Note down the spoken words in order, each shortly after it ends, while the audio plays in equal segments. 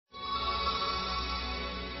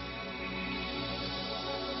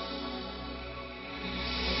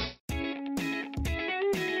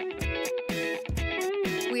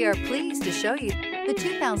We are pleased to show you the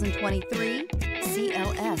 2023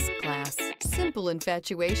 CLS class. Simple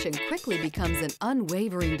infatuation quickly becomes an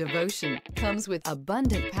unwavering devotion. Comes with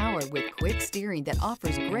abundant power with quick steering that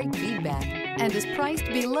offers great feedback and is priced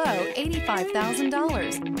below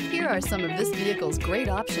 $85,000. Here are some of this vehicle's great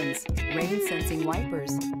options: rain sensing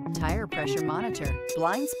wipers, tire pressure monitor,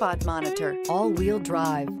 blind spot monitor, all-wheel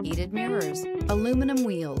drive, heated mirrors, aluminum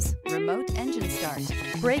wheels, remote engine start,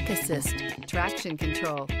 brake assist, traction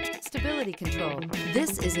control, stability control.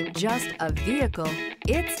 This isn't just a vehicle,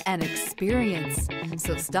 it's an experience.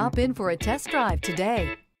 So stop in for a test drive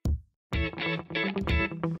today.